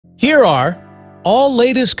Here are all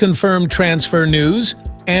latest confirmed transfer news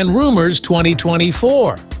and Rumours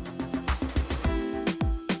 2024.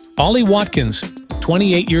 Ollie Watkins,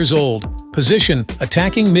 28 years old, position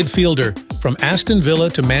attacking midfielder from Aston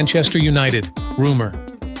Villa to Manchester United, rumour.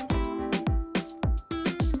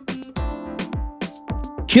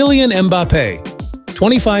 Kylian Mbappé,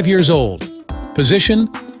 25 years old, position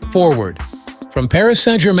forward, from Paris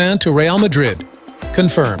Saint-Germain to Real Madrid,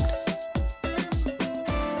 confirmed.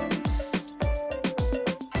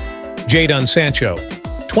 Jadon Sancho,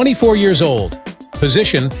 24 years old,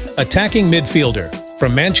 position attacking midfielder,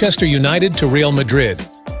 from Manchester United to Real Madrid,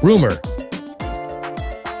 rumour.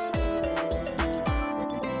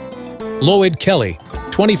 Lloyd Kelly,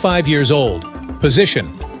 25 years old,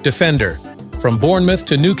 position defender, from Bournemouth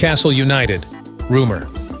to Newcastle United, rumour.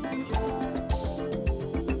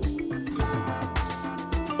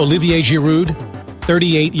 Olivier Giroud,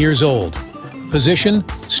 38 years old, position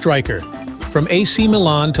striker, from AC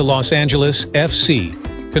Milan to Los Angeles FC,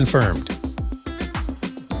 confirmed.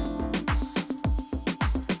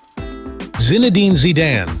 Zinedine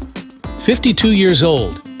Zidane, 52 years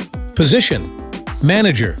old, position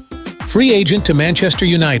manager, free agent to Manchester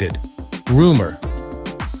United, rumour.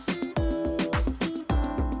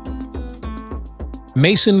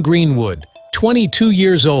 Mason Greenwood, 22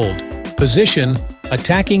 years old, position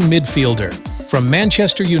attacking midfielder, from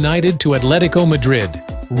Manchester United to Atletico Madrid,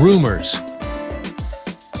 rumours.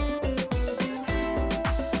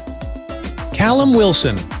 Callum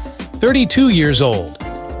Wilson, 32 years old,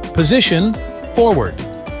 position forward,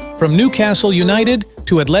 from Newcastle United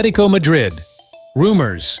to Atletico Madrid,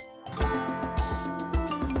 rumours.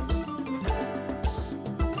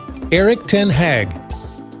 Erik ten Hag,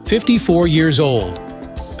 54 years old,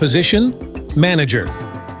 position manager,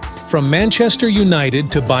 from Manchester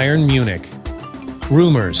United to Bayern Munich,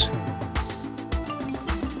 rumours.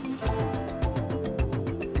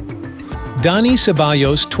 Dani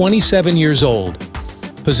Ceballos, 27 years old,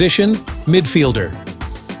 position midfielder,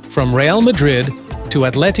 from Real Madrid to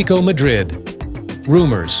Atletico Madrid,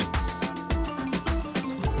 rumours.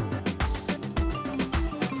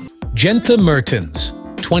 Gente Mertens,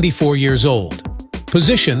 24 years old,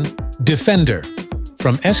 position defender,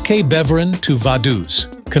 from SK Beveren to Vaduz,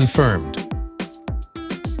 confirmed.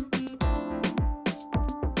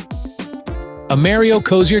 Amario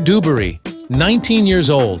Cozier-Duberry, 19 years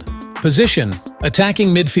old, position attacking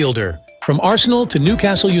midfielder, from Arsenal to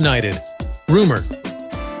Newcastle United, rumour.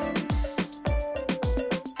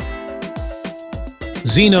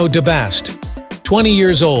 Zeno de Bast, 20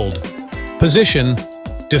 years old, position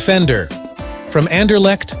defender, from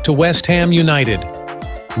Anderlecht to West Ham United,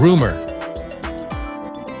 rumour.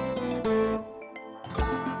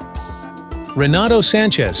 Renato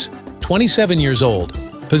Sanchez, 27 years old,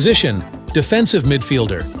 position defensive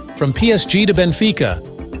midfielder, from PSG to Benfica,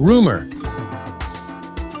 rumour.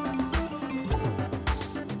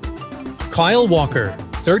 Kyle Walker,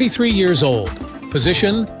 33 years old,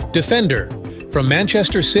 position defender, from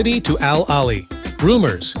Manchester City to Al Ahly,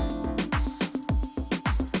 rumours.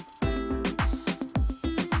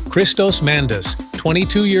 Christos Mandas,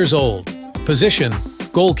 22 years old, position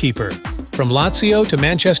goalkeeper, from Lazio to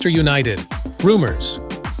Manchester United, rumours.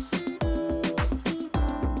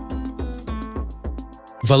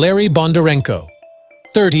 Valery Bondarenko,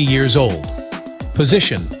 30 years old,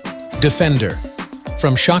 position defender,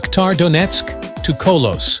 from Shakhtar Donetsk to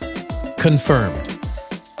Kolos, confirmed.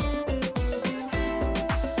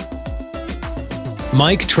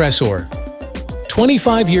 Mike Tresor,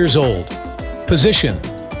 25 years old, position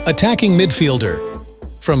attacking midfielder,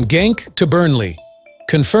 from Genk to Burnley,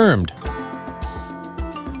 confirmed.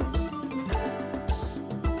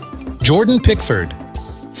 Jordan Pickford,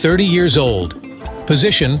 30 years old,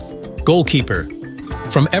 position goalkeeper,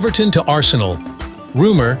 from Everton to Arsenal,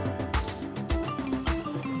 rumour.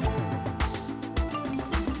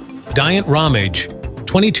 Diant Ramage,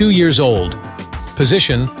 22 years old,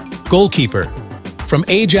 position goalkeeper, from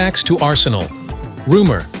Ajax to Arsenal,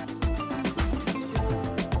 rumour.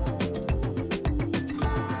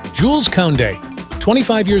 Jules Koundé,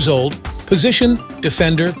 25 years old, position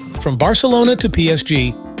defender, from Barcelona to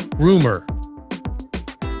PSG, rumour.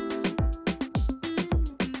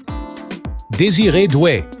 Désiré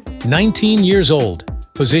Doué, 19 years old,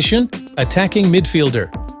 position attacking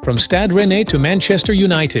midfielder, from Stade Rennais to Manchester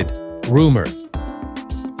United, rumour.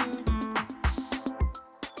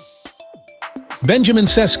 Benjamin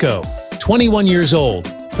Sesko, 21 years old,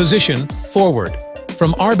 position forward,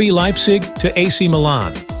 from RB Leipzig to AC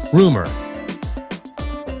Milan, rumour.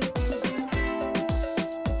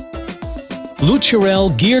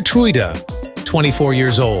 Lucerel Geertruida, 24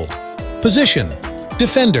 years old, position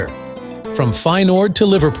defender. From Feyenoord to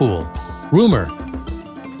Liverpool, Rumour.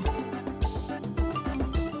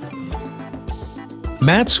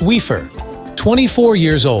 Mats Wiefer, 24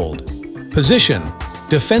 years old. Position,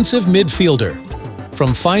 defensive midfielder. From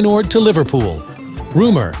Feyenoord to Liverpool,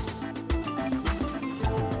 Rumour.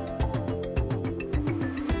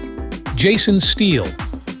 Jason Steele,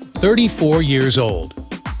 34 years old.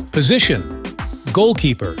 Position,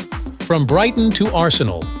 goalkeeper. From Brighton to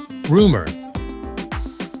Arsenal, Rumour.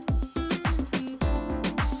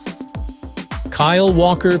 Kyle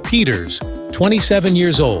Walker-Peters, 27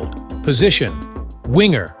 years old. Position,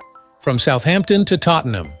 winger. From Southampton to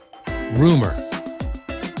Tottenham, Rumour.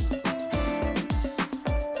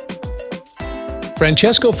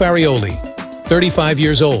 Francesco Farioli, 35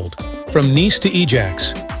 years old. From Nice to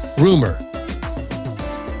Ajax, Rumour.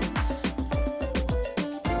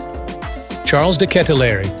 Charles de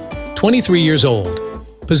Ketelaere, 23 years old.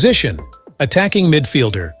 Position, attacking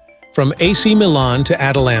midfielder. From AC Milan to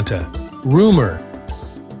Atalanta, Rumour.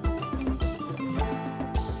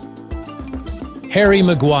 Harry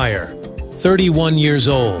Maguire, 31 years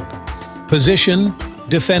old. Position,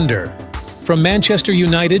 defender. From Manchester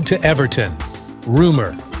United to Everton,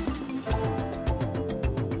 Rumour.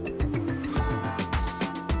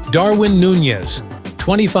 Darwin Núñez,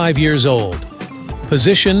 25 years old.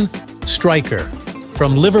 Position, striker.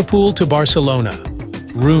 From Liverpool to Barcelona,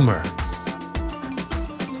 Rumour.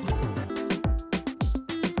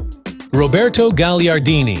 Roberto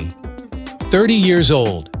Gagliardini, 30 years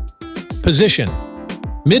old. Position,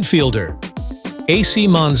 midfielder. AC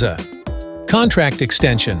Monza. Contract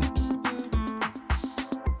extension.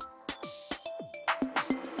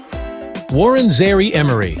 Warren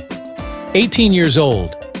Zaïre-Emery, 18 years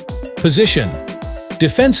old. Position,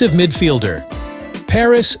 defensive midfielder.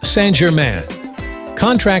 Paris Saint-Germain.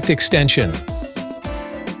 Contract extension.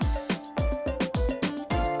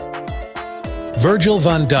 Virgil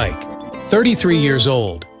van Dijk, 33 years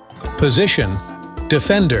old. Position,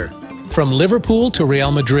 defender. From Liverpool to Real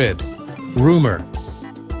Madrid, Rumour.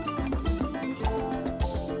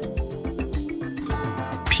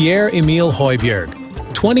 Pierre-Emile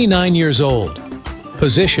Højbjerg, 29 years old.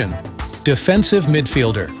 Position, defensive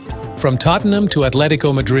midfielder. From Tottenham to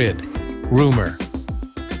Atletico Madrid, Rumour.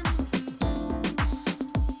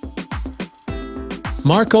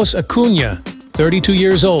 Marcos Acuna, 32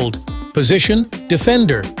 years old. Position,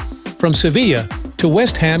 defender. From Sevilla to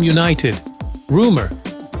West Ham United, Rumour.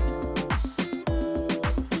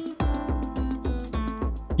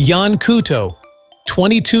 Jan Couto,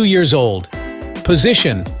 22 years old.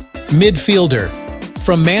 Position, midfielder.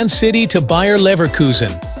 From Man City to Bayer Leverkusen,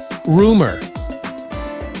 Rumour.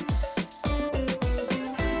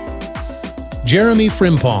 Jeremy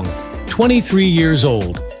Frimpong, 23 years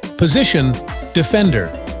old. Position, defender.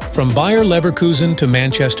 From Bayer Leverkusen to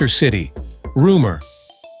Manchester City, Rumour.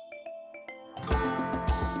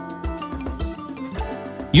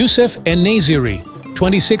 Youssef En-Nesyri,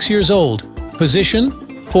 26 years old. Position,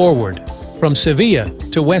 forward. From Sevilla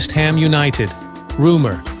to West Ham United,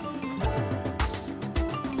 Rumour.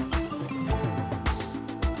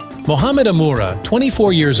 Mohamed Amoura,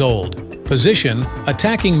 24 years old. Position,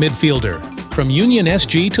 attacking midfielder. From Union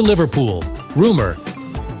SG to Liverpool, Rumour.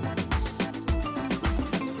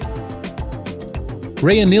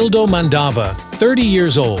 Reinildo Mandava, 30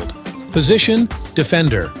 years old. Position,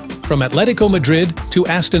 defender. From Atletico Madrid to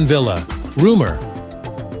Aston Villa, Rumour.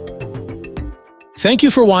 Thank you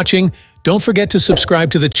for watching. Don't forget to subscribe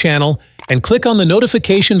to the channel and click on the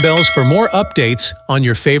notification bells for more updates on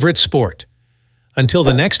your favorite sport. Until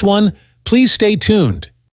the next one, please stay tuned.